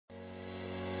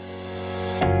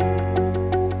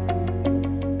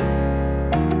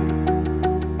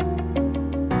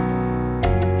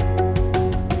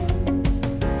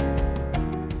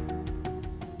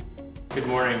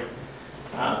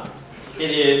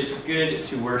is good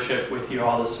to worship with you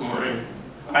all this morning.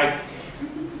 I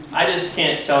just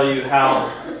can't tell you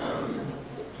how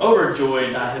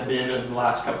overjoyed I have been over the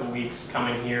last couple of weeks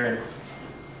coming here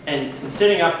and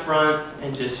sitting up front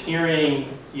and just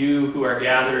hearing you who are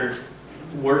gathered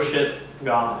worship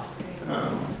God.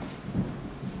 I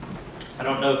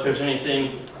don't know if there's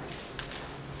anything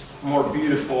more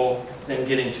beautiful than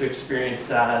getting to experience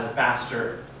that as a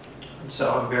pastor. And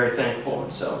so I'm very thankful.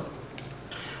 And so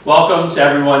welcome to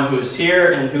everyone who is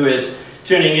here and who is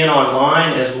tuning in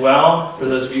online as well. For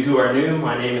those of you who are new,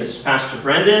 my name is Pastor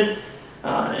Brendan,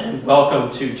 and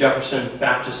welcome to Jefferson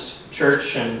Baptist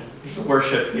Church and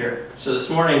worship here. So this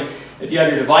morning, if you have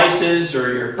your devices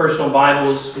or your personal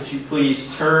Bibles, would you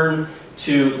please turn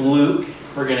to Luke.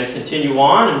 We're going to continue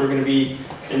on, and we're going to be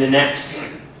in the next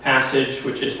passage,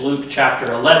 which is Luke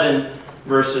chapter 11,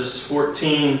 verses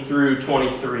 14 through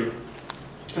 23.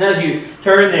 And as you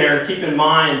turn there, keep in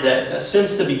mind that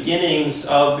since the beginnings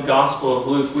of the Gospel of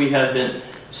Luke, we have been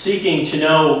seeking to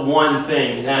know one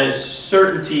thing, and that is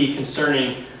certainty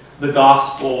concerning the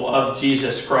gospel of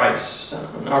Jesus Christ.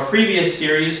 Our previous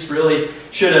series really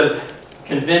should have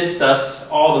convinced us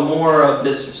all the more of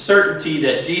this certainty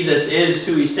that Jesus is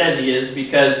who he says he is,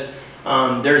 because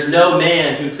there's no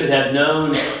man who could have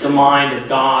known the mind of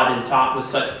God and taught with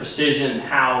such precision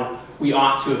how we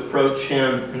ought to approach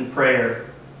him in prayer.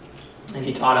 And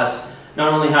he taught us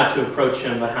not only how to approach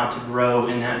him, but how to grow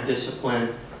in that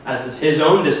discipline as his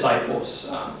own disciples,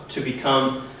 to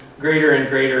become greater and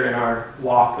greater in our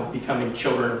walk of becoming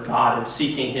children of God and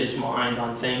seeking his mind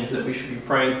on things that we should be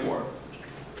praying for.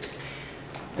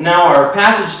 And now our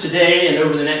passage today and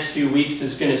over the next few weeks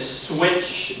is going to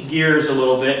switch gears a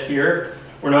little bit here.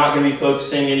 We're not going to be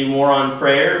focusing anymore on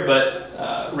prayer, but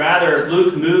rather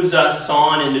Luke moves us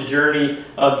on in the journey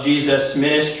of Jesus'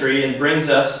 ministry and brings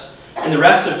us in the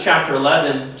rest of chapter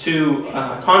 11 to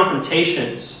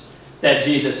confrontations that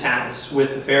Jesus has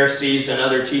with the Pharisees and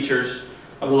other teachers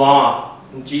of the law.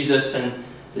 And Jesus and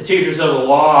the teachers of the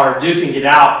law are duking it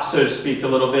out, so to speak, a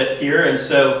little bit here. And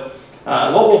so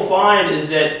what we'll find is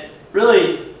that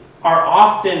really our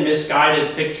often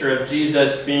misguided picture of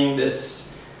Jesus being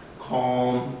this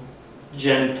calm,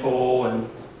 gentle, and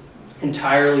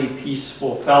entirely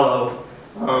peaceful fellow,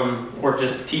 or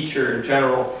just teacher in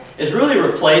general, is really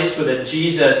replaced with a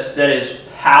Jesus that is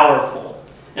powerful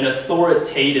and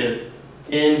authoritative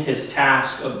in his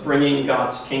task of bringing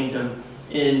God's kingdom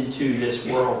into this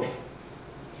world.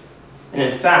 And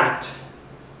in fact,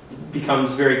 it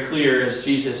becomes very clear as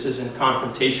Jesus is in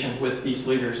confrontation with these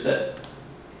leaders that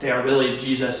they are really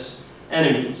Jesus'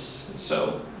 enemies.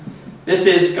 So this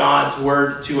is God's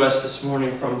word to us this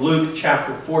morning from Luke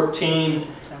chapter 14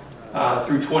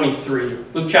 through 23.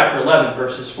 Luke chapter 11,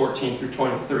 verses 14 through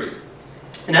 23.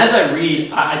 And as I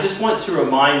read, I just want to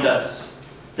remind us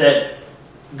that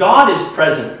God is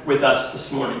present with us this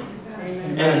morning.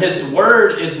 Amen. And his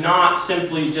word is not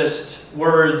simply just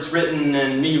words written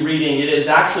and me reading. It is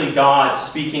actually God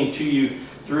speaking to you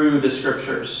through the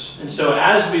scriptures. And so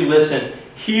as we listen,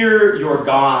 hear your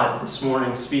God this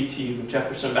morning speak to you,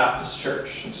 Jefferson Baptist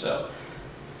Church. And so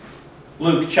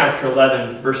Luke chapter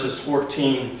 11, verses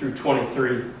 14 through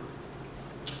 23.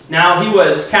 Now he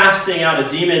was casting out a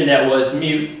demon that was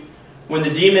mute. When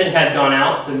the demon had gone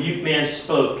out, the mute man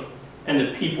spoke, and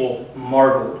the people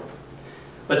marveled.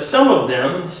 But some of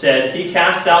them said, he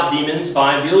casts out demons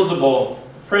by Beelzebul,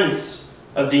 prince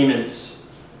of demons.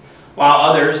 While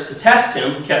others, to test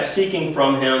him, kept seeking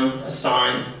from him a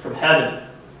sign from heaven.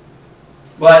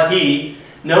 But he,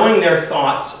 knowing their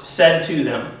thoughts, said to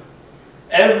them,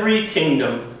 every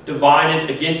kingdom divided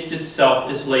against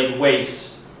itself is laid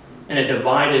waste, and a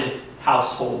divided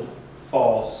household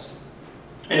falls.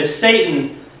 And if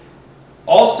Satan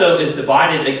also is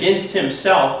divided against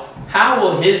himself, how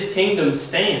will his kingdom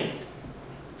stand?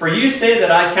 For you say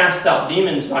that I cast out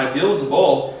demons by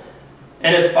Beelzebul,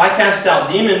 and if I cast out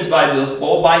demons by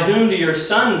Beelzebul, by whom do your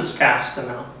sons cast them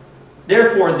out?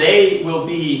 Therefore they will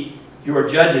be your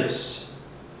judges.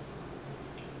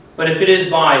 But if it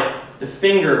is by the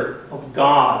finger of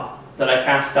God that I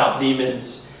cast out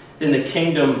demons, then the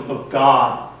kingdom of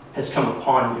God has come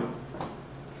upon you.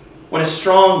 When a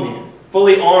strong man,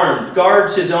 fully armed,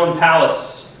 guards his own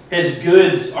palace, his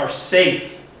goods are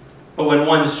safe. But when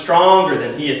one stronger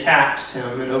than he attacks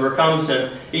him and overcomes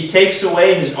him, he takes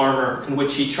away his armor in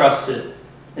which he trusted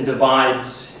and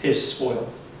divides his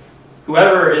spoil.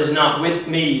 Whoever is not with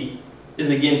me is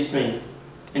against me,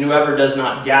 and whoever does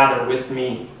not gather with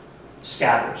me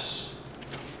scatters.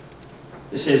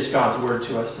 This is God's word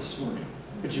to us this morning.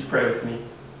 Would you pray with me?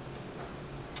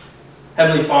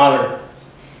 Heavenly Father,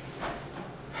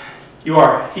 You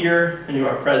are here and you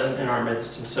are present in our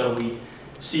midst, and so we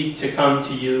seek to come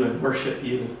to you and worship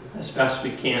you as best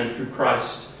we can through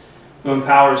Christ, who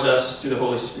empowers us through the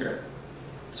Holy Spirit.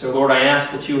 So, Lord, I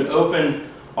ask that you would open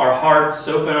our hearts,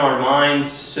 open our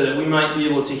minds, so that we might be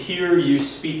able to hear you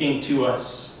speaking to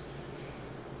us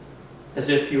as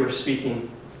if you were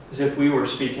speaking, as if we were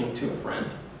speaking to a friend.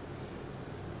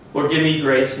 Lord, give me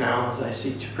grace now as I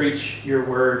seek to preach your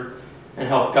word and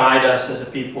help guide us as a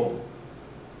people.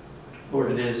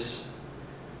 Lord, it is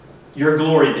your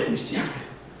glory that we seek.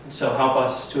 And so help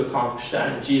us to accomplish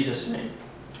that in Jesus' name.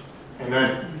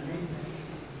 Amen.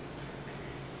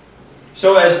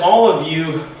 So as all of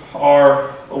you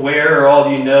are aware, or all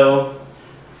of you know,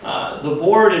 the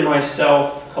board and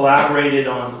myself collaborated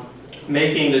on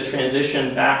making the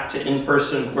transition back to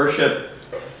in-person worship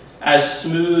as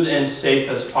smooth and safe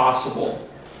as possible.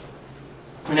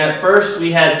 And at first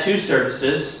we had two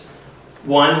services,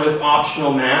 one with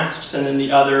optional masks and then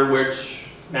the other which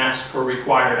masks were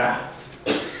required at.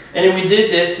 And we did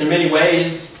this in many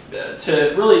ways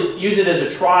to really use it as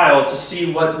a trial to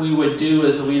see what we would do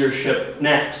as a leadership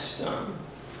next.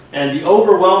 And the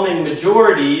overwhelming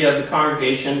majority of the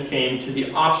congregation came to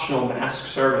the optional mask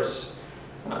service.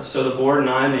 So the board and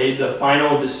I made the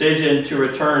final decision to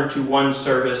return to one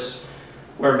service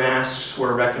where masks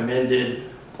were recommended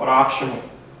but optional.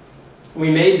 We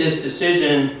made this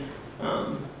decision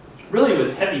really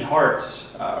with heavy hearts,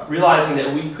 realizing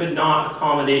that we could not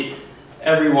accommodate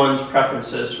everyone's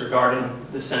preferences regarding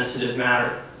the sensitive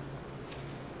matter.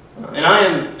 And I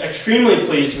am extremely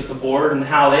pleased with the board and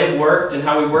how they've worked and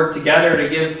how we work together to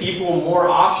give people more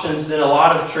options than a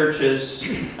lot of churches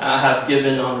have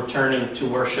given on returning to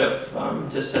worship,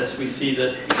 just as we see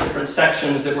the different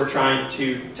sections that we're trying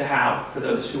to have for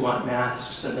those who want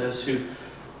masks and those who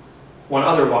want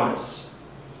otherwise.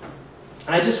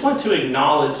 And I just want to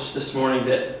acknowledge this morning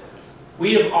that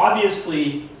we have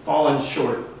obviously fallen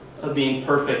short of being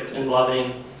perfect and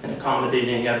loving and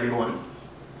accommodating everyone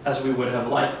as we would have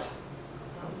liked.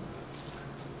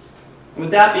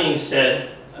 With that being said,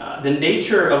 the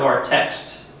nature of our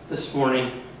text this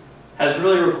morning has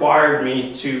really required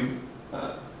me to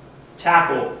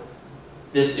tackle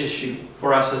this issue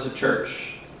for us as a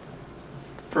church.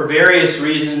 For various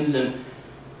reasons, I've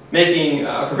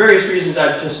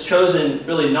just chosen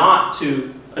really not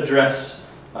to address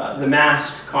the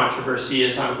mask controversy,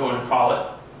 as I'm going to call it.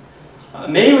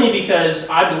 Mainly because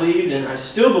I believed, and I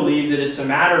still believe, that it's a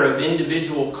matter of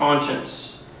individual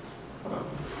conscience.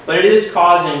 But it is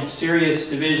causing serious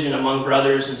division among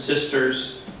brothers and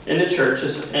sisters in the church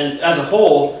as a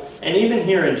whole, and even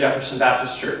here in Jefferson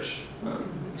Baptist Church.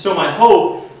 So my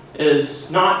hope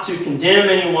is not to condemn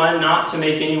anyone, not to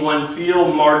make anyone feel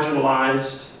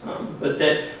marginalized, but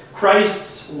that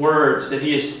Christ's words that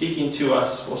he is speaking to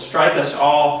us will strike us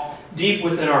all deep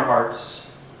within our hearts.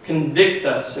 Convict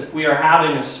us if we are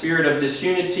having a spirit of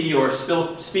disunity or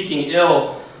speaking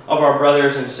ill of our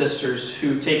brothers and sisters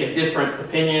who take a different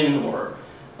opinion or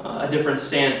a different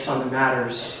stance on the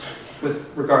matters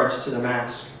with regards to the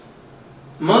mask.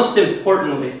 Most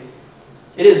importantly,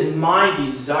 it is my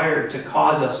desire to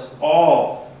cause us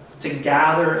all to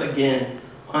gather again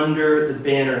under the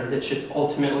banner that should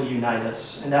ultimately unite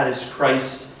us, and that is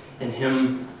Christ and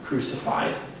him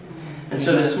crucified. And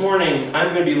so this morning,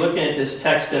 I'm going to be looking at this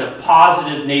text in a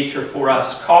positive nature for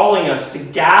us, calling us to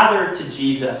gather to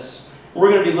Jesus.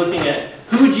 We're going to be looking at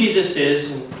who Jesus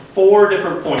is in 4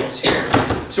 different points here.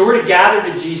 So we're going to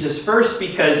gather to Jesus first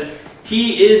because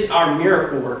he is our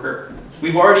miracle worker.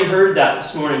 We've already heard that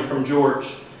this morning from George.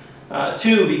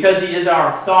 2, because he is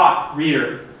our thought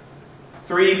reader.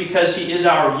 3, because he is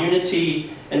our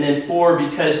unity. And then 4,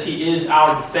 because he is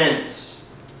our defense.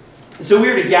 And so we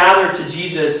are to gather to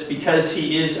Jesus because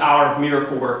he is our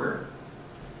miracle worker.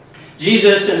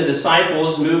 Jesus and the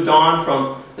disciples moved on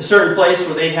from a certain place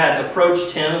where they had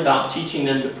approached him about teaching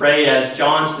them to pray as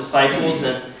John's disciples.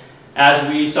 And as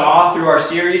we saw through our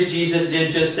series, Jesus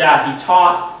did just that. He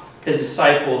taught his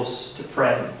disciples to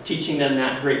pray, teaching them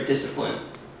that great discipline.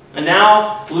 And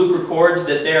now Luke records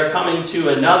that they are coming to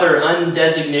another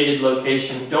undesignated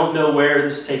location. We don't know where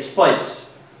this takes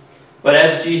place. But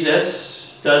as Jesus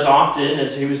does often,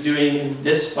 as he was doing in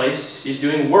this place, he's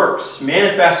doing works,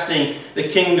 manifesting the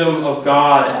kingdom of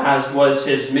God as was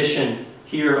his mission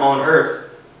here on earth.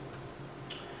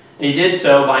 And he did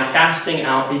so by casting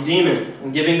out a demon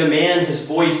and giving the man his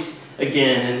voice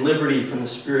again and liberty from the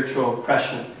spiritual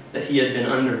oppression that he had been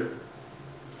under.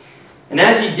 And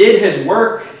as he did his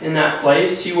work in that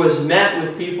place, he was met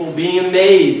with people being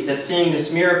amazed at seeing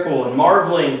this miracle and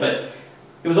marveling, but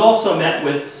he was also met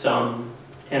with some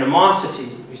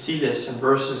animosity. We see this in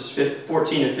verses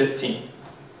 14 and 15.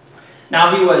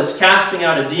 Now he was casting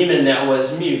out a demon that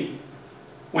was mute.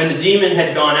 When the demon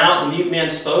had gone out, the mute man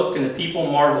spoke, and the people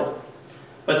marveled.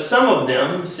 But some of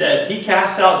them said, "He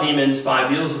casts out demons by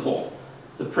Beelzebul,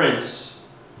 the prince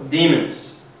of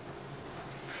demons."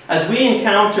 As we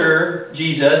encounter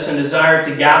Jesus and desire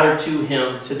to gather to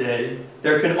him today,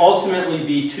 there can ultimately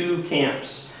be two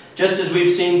camps. Just as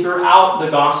we've seen throughout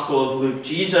the Gospel of Luke,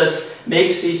 Jesus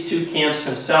makes these two camps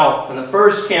himself. And the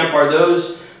first camp are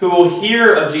those who will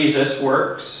hear of Jesus'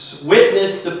 works,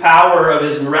 witness the power of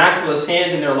his miraculous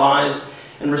hand in their lives,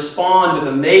 and respond with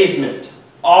amazement,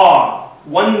 awe,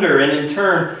 wonder, and in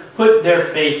turn put their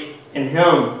faith in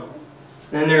him.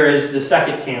 Then there is the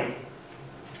second camp,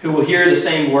 who will hear the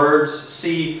same words,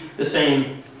 see the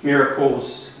same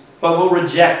miracles, but will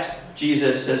reject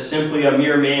Jesus as simply a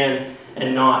mere man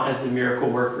and not as the miracle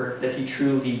worker that he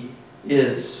truly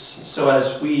is. So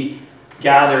as we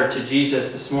gather to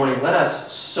Jesus this morning, let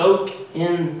us soak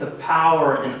in the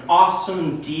power and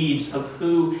awesome deeds of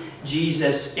who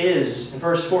Jesus is. In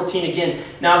verse 14 again,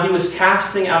 now he was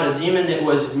casting out a demon that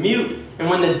was mute, and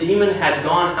when the demon had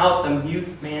gone out, the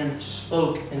mute man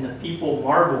spoke, and the people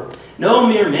marveled. No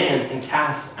mere man can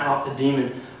cast out a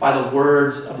demon by the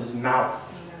words of his mouth.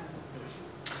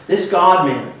 This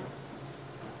God-man,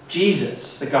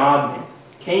 Jesus, the God-man,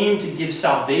 came to give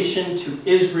salvation to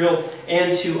Israel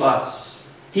and to us.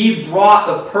 He brought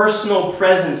the personal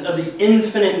presence of the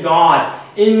infinite God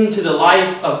into the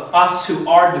life of us who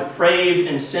are depraved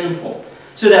and sinful,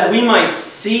 so that we might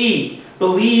see,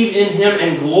 believe in him,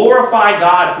 and glorify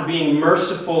God for being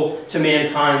merciful to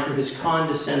mankind through his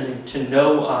condescending to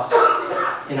know us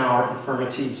in our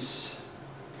infirmities,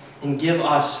 and give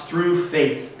us through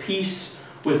faith peace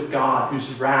with God,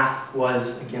 whose wrath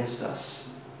was against us.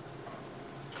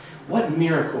 What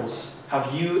miracles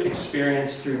have you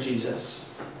experienced through Jesus?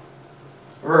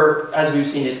 Or, as we've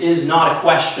seen, it is not a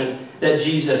question that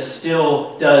Jesus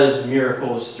still does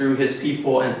miracles through his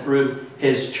people and through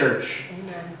his church.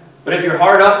 Amen. But if you're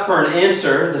hard up for an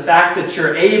answer, the fact that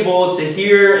you're able to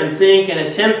hear and think and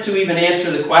attempt to even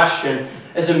answer the question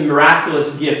is a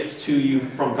miraculous gift to you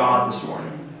from God this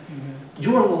morning.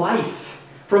 Your life,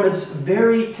 from its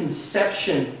very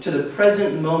conception to the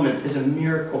present moment, is a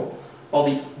miracle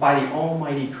by the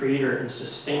Almighty Creator and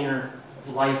Sustainer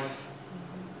of life.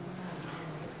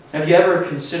 Have you ever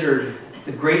considered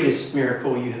the greatest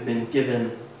miracle you have been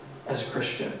given as a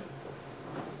Christian?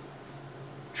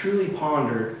 Truly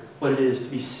pondered what it is to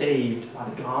be saved by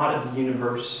the God of the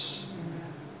universe.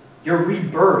 Your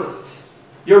rebirth,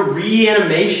 your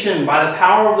reanimation by the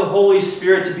power of the Holy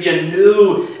Spirit to be a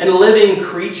new and living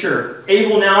creature,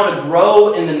 able now to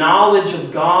grow in the knowledge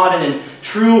of God and in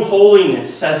true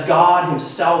holiness as God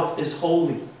himself is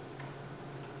holy.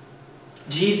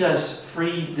 Jesus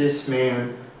freed this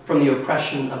man from the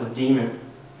oppression of a demon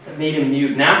that made him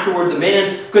mute. And afterward, the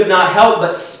man could not help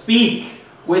but speak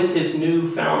with his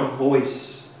newfound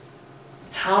voice.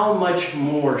 How much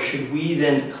more should we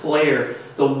then declare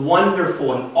the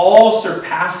wonderful and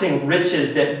all-surpassing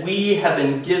riches that we have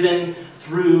been given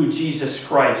through Jesus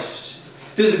Christ,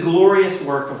 through the glorious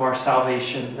work of our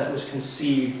salvation that was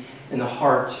conceived in the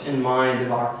heart and mind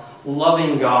of our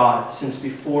loving God since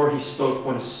before he spoke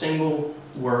one single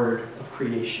word of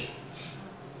creation.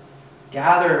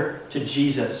 Gather to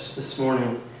Jesus this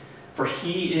morning, for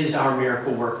he is our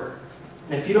miracle worker.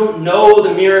 And if you don't know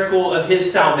the miracle of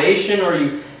his salvation, or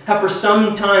you have for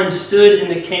some time stood in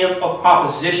the camp of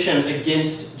opposition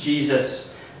against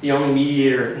Jesus, the only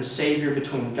mediator and Savior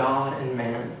between God and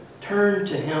man, turn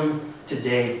to him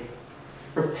today.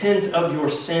 Repent of your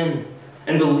sin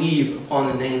and believe upon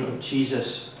the name of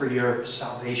Jesus for your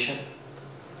salvation.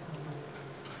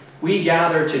 We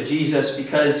gather to Jesus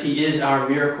because he is our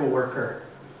miracle worker,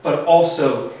 but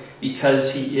also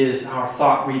because he is our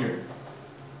thought reader.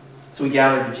 So we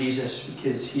gather to Jesus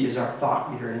because he is our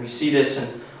thought reader. And we see this in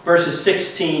verses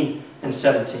 16 and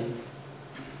 17.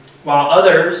 While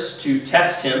others, to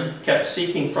test him, kept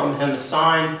seeking from him a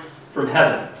sign from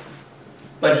heaven.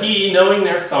 But he, knowing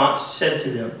their thoughts, said to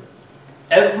them,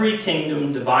 "Every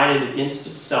kingdom divided against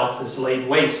itself is laid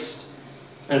waste,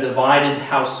 and a divided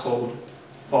household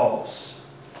falls."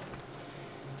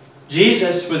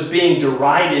 Jesus was being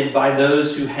derided by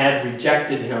those who had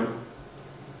rejected him.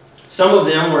 Some of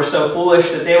them were so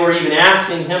foolish that they were even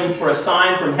asking him for a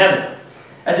sign from heaven,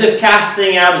 as if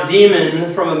casting out a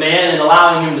demon from a man and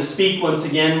allowing him to speak once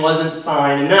again wasn't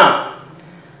sign enough.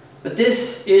 But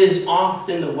this is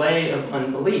often the way of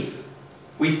unbelief.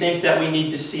 We think that we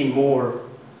need to see more,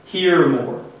 hear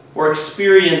more, or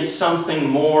experience something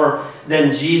more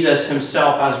than Jesus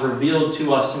himself as revealed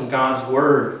to us in God's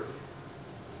Word.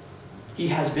 He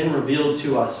has been revealed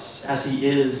to us as He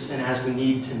is and as we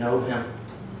need to know Him.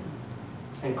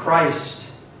 And Christ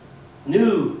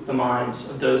knew the minds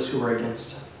of those who were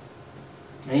against Him.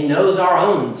 And He knows our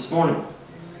own this morning.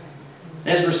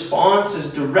 And His response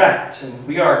is direct, and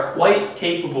we are quite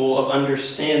capable of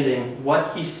understanding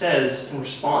what He says in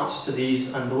response to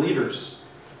these unbelievers.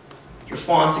 His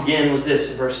response again was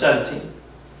this in verse 17.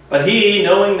 But He,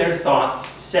 knowing their thoughts,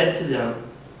 said to them,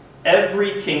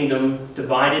 every kingdom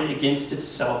divided against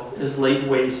itself is laid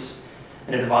waste,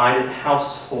 and a divided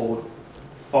household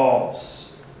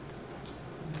falls.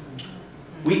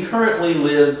 We currently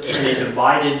live in a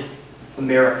divided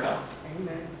America.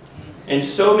 Amen. In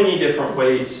so many different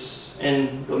ways.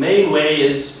 And the main way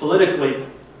is politically.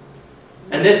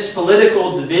 And this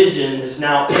political division is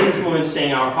now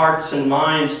influencing our hearts and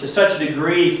minds to such a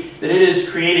degree that it is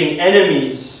creating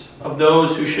enemies of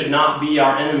those who should not be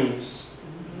our enemies.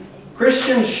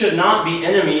 Christians should not be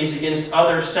enemies against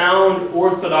other sound,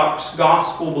 orthodox,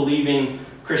 gospel-believing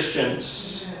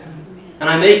Christians. And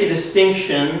I make a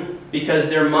distinction because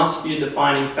there must be a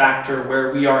defining factor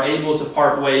where we are able to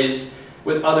part ways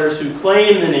with others who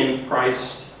claim the name of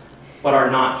Christ but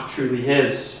are not truly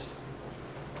His.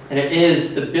 And it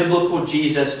is the biblical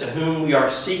Jesus to whom we are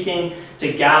seeking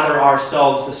to gather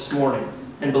ourselves this morning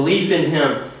and belief in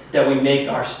Him that we make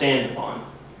our stand upon.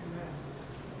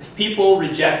 If people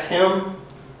reject Him,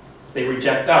 they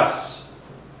reject us.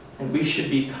 And we should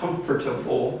be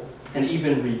comfortable and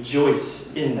even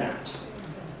rejoice in that.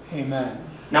 Amen.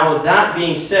 Now, with that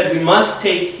being said, we must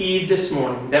take heed this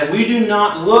morning that we do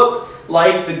not look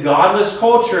like the godless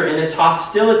culture in its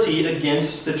hostility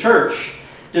against the church,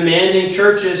 demanding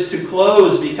churches to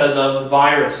close because of the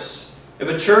virus. If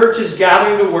a church is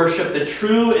gathering to worship the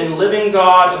true and living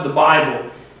God of the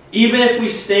Bible, even if we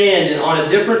stand on a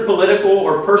different political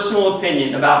or personal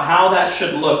opinion about how that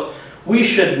should look, we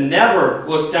should never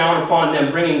look down upon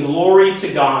them bringing glory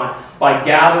to God by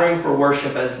gathering for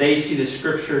worship as they see the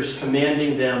Scriptures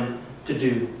commanding them to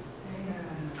do.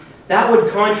 That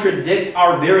would contradict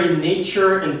our very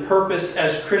nature and purpose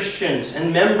as Christians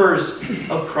and members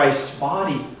of Christ's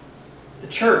body, the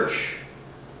church.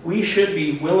 We should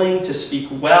be willing to speak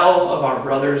well of our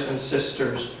brothers and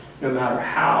sisters no matter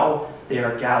how they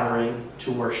are gathering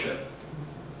to worship.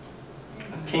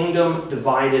 A kingdom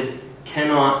divided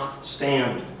cannot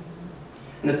stand.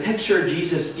 And the picture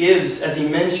Jesus gives as He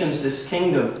mentions this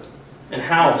kingdom and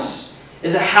house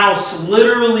is a house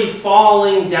literally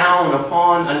falling down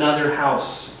upon another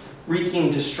house,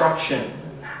 wreaking destruction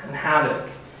and havoc.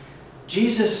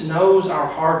 Jesus knows our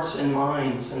hearts and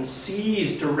minds and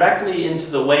sees directly into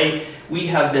the way we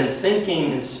have been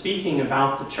thinking and speaking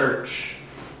about the church.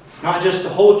 Not just the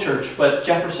whole church, but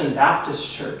Jefferson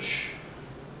Baptist Church.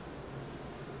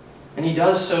 And He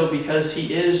does so because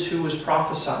He is who was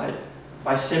prophesied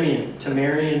by Simeon to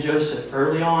Mary and Joseph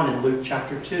early on in Luke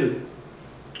chapter 2.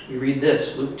 We read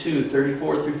this, Luke 2,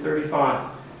 34 through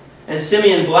 35. And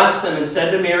Simeon blessed them and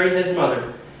said to Mary his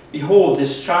mother, behold,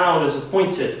 this child is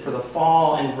appointed for the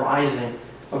fall and rising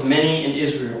of many in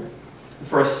Israel, and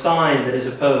for a sign that is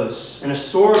opposed. And a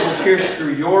sword will pierce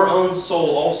through your own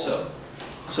soul also,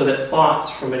 so that thoughts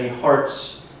from many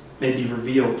hearts may be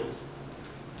revealed.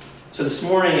 So this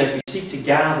morning, as we seek to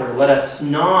gather, let us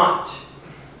not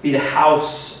be the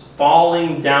house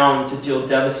falling down to deal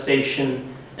devastation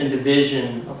and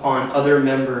division upon other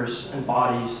members and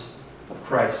bodies of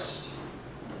Christ.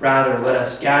 Rather, let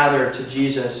us gather to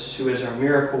Jesus, who is our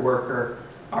miracle worker,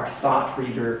 our thought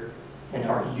reader, and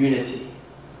our unity.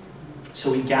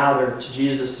 So we gather to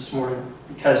Jesus this morning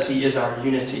because He is our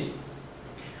unity.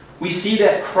 We see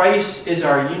that Christ is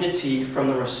our unity from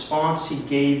the response He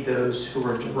gave those who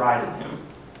were deriding Him,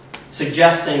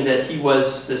 suggesting that He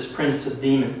was this prince of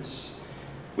demons.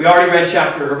 We already read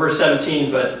verse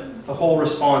 17, but the whole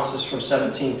response is from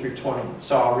 17 through 20,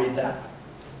 so I'll read that.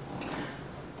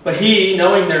 But He,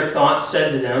 knowing their thoughts,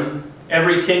 said to them,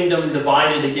 every kingdom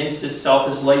divided against itself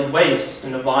is laid waste,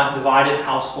 and a divided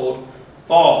household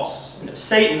falls. And if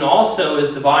Satan also is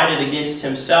divided against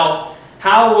himself,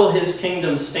 how will his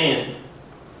kingdom stand?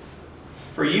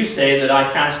 For you say that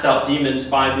I cast out demons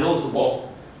by Beelzebul.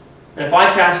 And if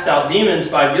I cast out demons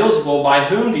by Beelzebul, by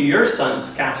whom do your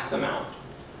sons cast them out?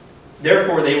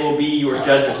 Therefore they will be your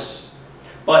judges.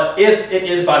 But if it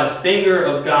is by the finger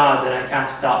of God that I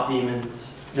cast out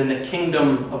demons, then the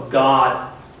kingdom of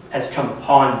God has come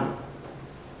upon you.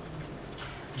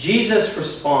 Jesus'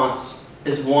 response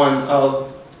is one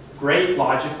of great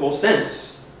logical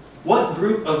sense. What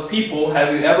group of people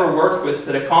have you ever worked with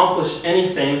that accomplished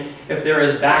anything if there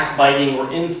is backbiting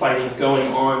or infighting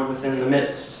going on within the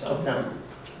midst of them?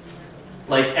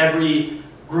 Like every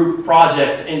group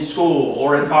project in school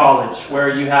or in college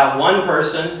where you have one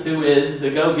person who is the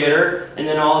go-getter and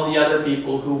then all of the other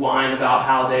people who whine about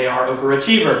how they are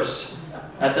overachievers.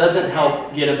 That doesn't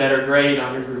help get a better grade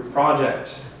on your group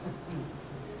project.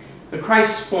 But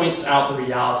Christ points out the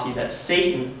reality that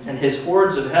Satan and his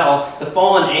hordes of hell, the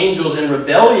fallen angels in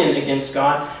rebellion against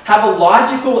God, have a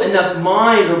logical enough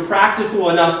mind or practical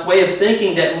enough way of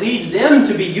thinking that leads them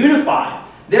to be unified.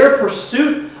 Their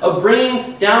pursuit of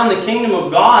bringing down the kingdom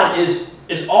of God is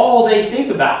all they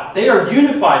think about. They are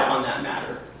unified on that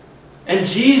matter. And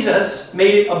Jesus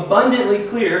made it abundantly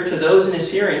clear to those in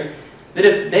his hearing that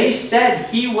if they said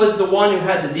he was the one who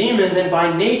had the demon, then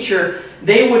by nature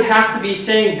they would have to be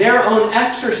saying their own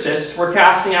exorcists were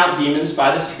casting out demons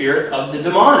by the spirit of the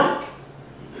demonic.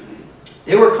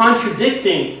 They were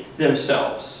contradicting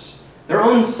themselves. Their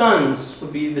own sons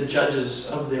would be the judges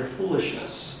of their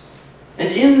foolishness.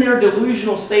 And in their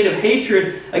delusional state of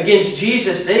hatred against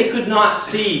Jesus, they could not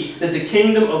see that the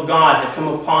kingdom of God had come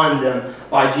upon them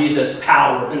by Jesus'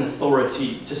 power and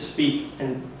authority to speak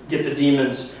and get the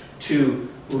demons to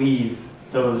leave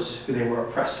those who they were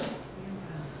oppressing.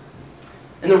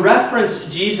 And the reference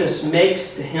Jesus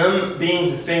makes to him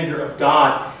being the finger of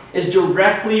God is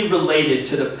directly related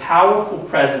to the powerful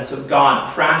presence of God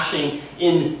crashing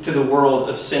into the world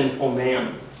of sinful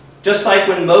man. Just like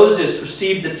when Moses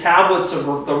received the tablets of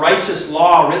the righteous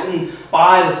law written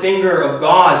by the finger of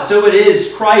God, so it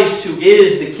is Christ who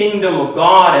is the kingdom of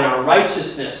God and our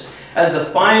righteousness as the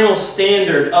final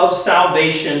standard of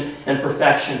salvation and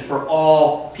perfection for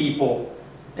all people.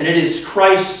 And it is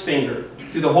Christ's finger,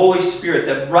 through the Holy Spirit,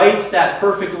 that writes that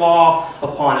perfect law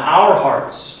upon our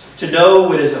hearts to know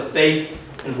what is of faith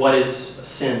and what is of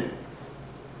sin.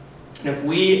 And if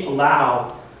we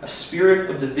allow a spirit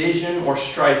of division or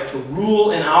strife to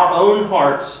rule in our own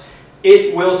hearts,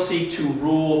 it will seek to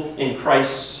rule in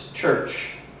Christ's church.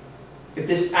 If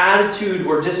this attitude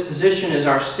or disposition is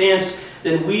our stance,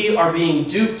 then we are being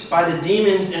duped by the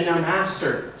demons and their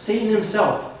master, Satan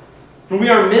himself. And we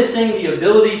are missing the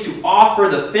ability to offer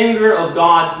the finger of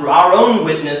God through our own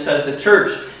witness as the church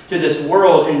to this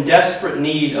world in desperate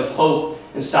need of hope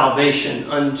and salvation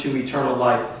unto eternal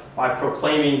life by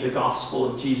proclaiming the gospel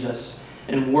of Jesus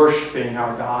and worshiping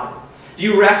our God. Do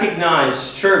you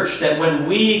recognize, church, that when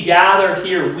we gather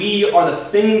here, we are the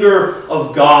finger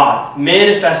of God,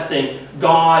 manifesting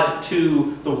God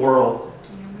to the world?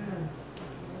 Amen.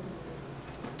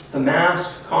 The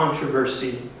mask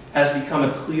controversy has become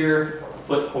a clear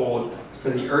foothold for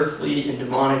the earthly and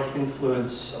demonic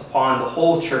influence upon the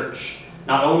whole church,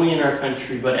 not only in our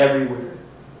country, but everywhere.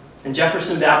 And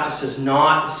Jefferson Baptist has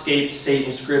not escaped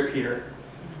Satan's grip here.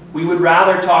 We would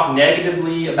rather talk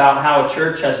negatively about how a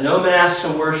church has no masks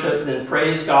and worship than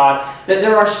praise God, that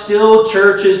there are still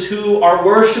churches who are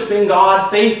worshiping God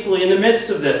faithfully in the midst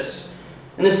of this.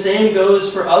 And the same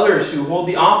goes for others who hold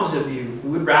the opposite view. We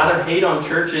would rather hate on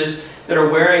churches that are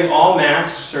wearing all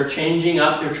masks or changing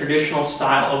up their traditional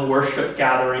style of worship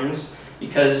gatherings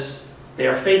because they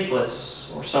are faithless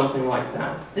or something like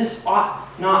that. This ought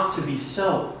not to be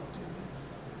so.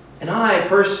 And I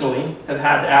personally have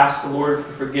had to ask the Lord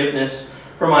for forgiveness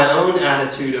for my own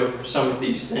attitude over some of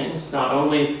these things, not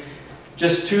only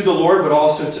just to the Lord, but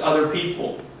also to other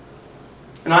people.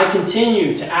 And I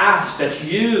continue to ask that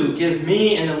you give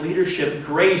me and the leadership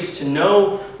grace to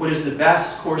know what is the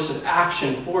best course of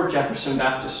action for Jefferson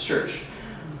Baptist Church.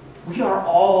 We are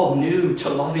all new to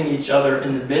loving each other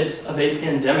in the midst of a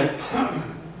pandemic.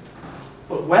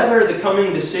 But whether the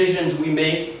coming decisions we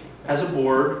make as a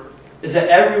board is that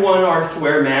everyone are to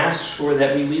wear masks or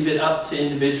that we leave it up to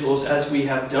individuals as we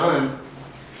have done,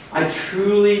 I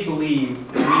truly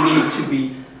believe that we need to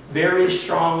be very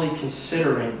strongly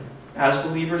considering, as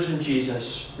believers in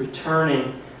Jesus,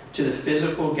 returning to the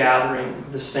physical gathering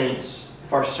of the saints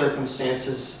if our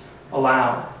circumstances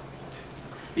allow.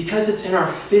 Because it's in our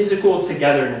physical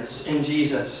togetherness in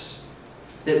Jesus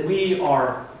that we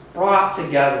are brought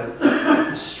together,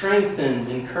 strengthened,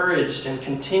 encouraged, and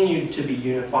continued to be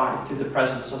unified through the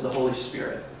presence of the Holy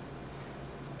Spirit.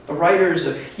 The writers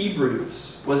of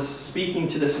Hebrews was speaking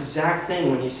to this exact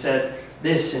thing when he said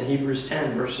this in Hebrews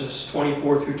 10, verses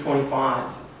 24 through 25.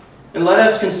 And let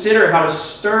us consider how to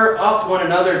stir up one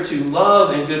another to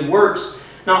love and good works,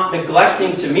 not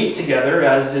neglecting to meet together,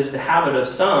 as is the habit of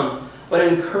some, but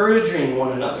encouraging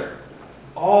one another,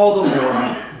 all the more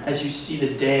as you see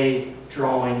the day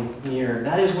drawing near.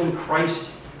 That is when Christ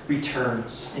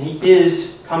returns, and He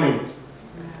is coming.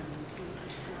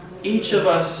 Each of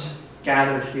us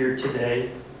gathered here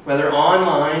today, whether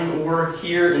online or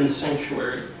here in the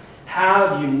sanctuary,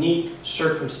 have unique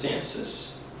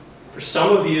circumstances. For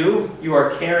some of you, you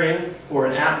are caring for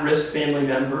an at-risk family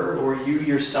member, or you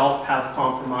yourself have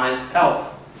compromised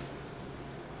health.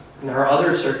 And there are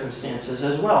other circumstances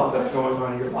as well that are going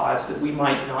on in your lives that we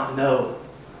might not know.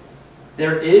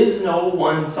 There is no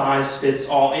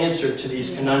one-size-fits-all answer to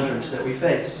these conundrums that we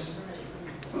face.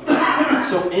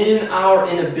 So in our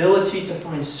inability to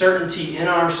find certainty in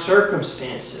our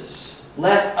circumstances,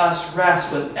 let us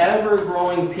rest with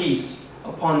ever-growing peace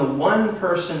upon the one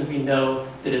person we know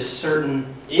that is certain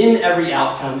in every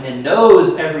outcome and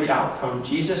knows every outcome,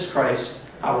 Jesus Christ,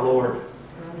 our Lord.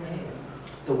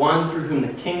 The one through whom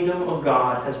the kingdom of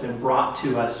God has been brought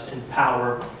to us in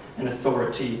power and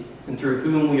authority, and through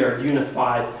whom we are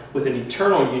unified with an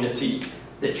eternal unity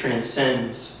that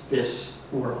transcends this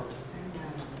world.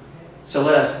 So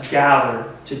let us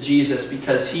gather to Jesus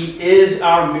because He is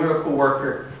our miracle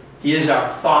worker. He is our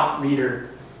thought leader,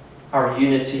 our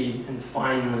unity, and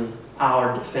finally,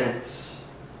 our defense.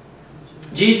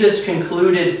 Jesus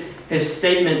concluded His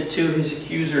statement to His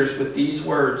accusers with these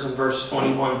words in verse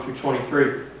 21 through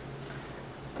 23.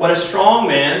 When a strong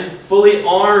man, fully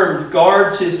armed,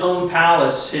 guards his own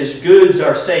palace, his goods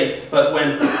are safe. But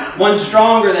when one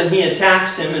stronger than he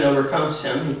attacks him and overcomes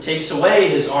him, he takes away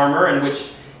his armor in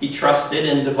which he trusted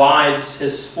and divides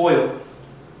his spoil.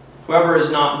 Whoever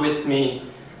is not with me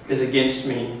is against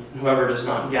me, and whoever does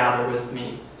not gather with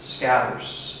me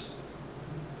scatters.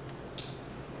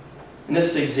 In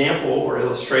this example or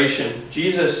illustration,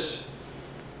 Jesus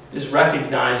is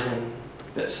recognizing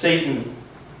that Satan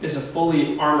is a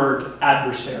fully armored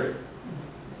adversary.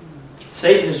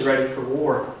 Satan is ready for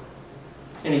war,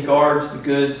 and he guards the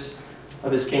goods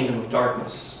of his kingdom of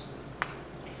darkness.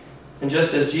 And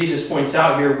just as Jesus points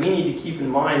out here, we need to keep in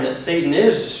mind that Satan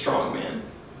is a strong man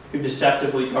who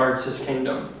deceptively guards his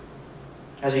kingdom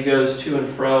as he goes to and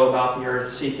fro about the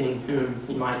earth seeking whom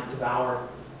he might devour.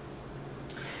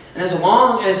 And as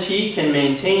long as he can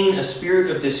maintain a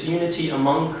spirit of disunity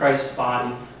among Christ's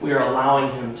body, we are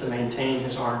allowing him to maintain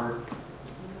his armor.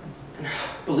 And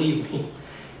believe me,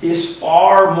 he is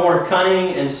far more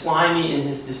cunning and slimy in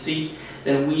his deceit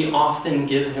than we often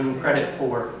give him credit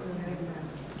for.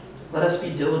 Let us be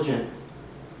diligent.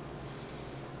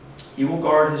 He will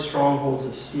guard his strongholds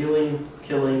of stealing,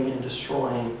 killing, and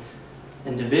destroying,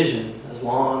 and division as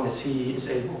long as he is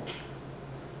able.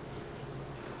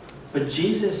 But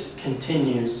Jesus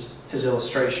continues his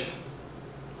illustration,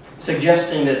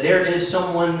 suggesting that there is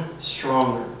someone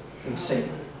stronger than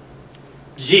Satan.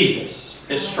 Jesus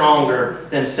is stronger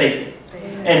than Satan.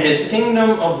 And his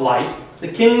kingdom of light, the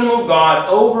kingdom of God,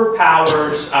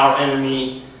 overpowers our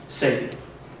enemy, Satan.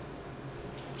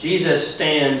 Jesus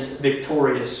stands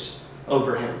victorious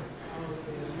over him.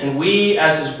 And we,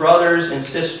 as his brothers and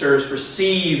sisters,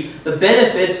 receive the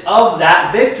benefits of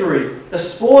that victory. The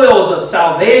spoils of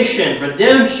salvation,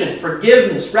 redemption,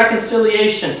 forgiveness,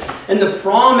 reconciliation, and the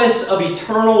promise of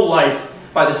eternal life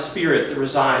by the Spirit that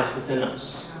resides within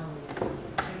us.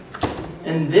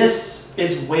 And this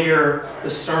is where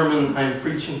the sermon I am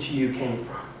preaching to you came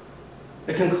from.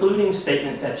 The concluding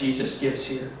statement that Jesus gives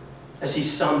here, as he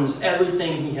sums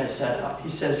everything he has set up. He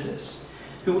says this: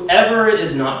 whoever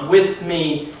is not with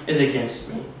me is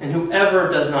against me, and whoever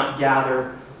does not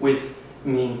gather with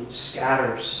me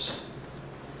scatters.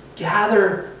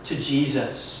 Gather to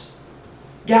Jesus.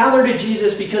 Gather to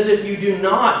Jesus, because if you do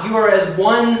not, you are as a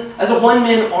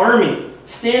one-man army,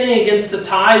 standing against the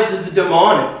tides of the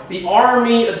demonic, the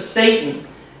army of Satan,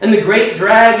 and the great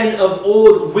dragon of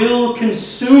old will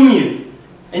consume you,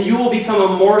 and you will become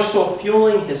a morsel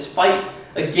fueling his fight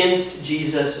against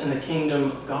Jesus and the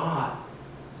kingdom of God.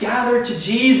 Gather to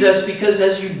Jesus, because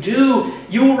as you do,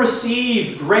 you will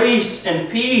receive grace and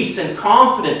peace and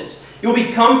confidence. You'll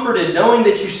be comforted knowing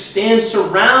that you stand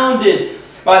surrounded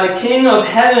by the King of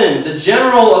heaven, the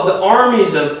general of the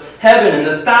armies of heaven, and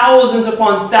the thousands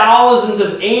upon thousands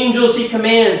of angels he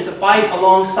commands to fight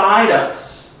alongside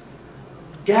us.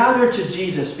 Gather to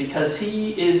Jesus, because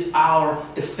he is our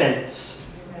defense.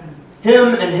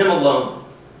 Him and him alone.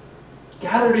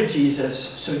 Gather to Jesus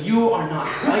so you are not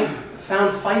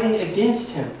found fighting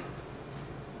against him.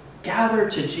 Gather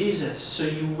to Jesus so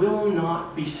you will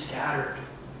not be scattered.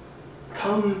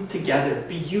 Come together,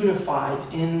 be unified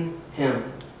in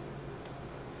him.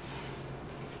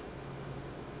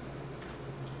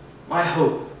 My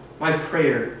hope, my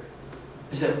prayer,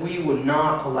 is that we would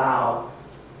not allow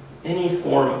any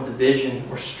form of division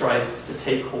or strife to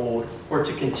take hold or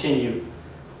to continue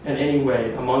in any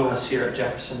way among us here at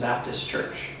Jefferson Baptist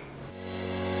Church.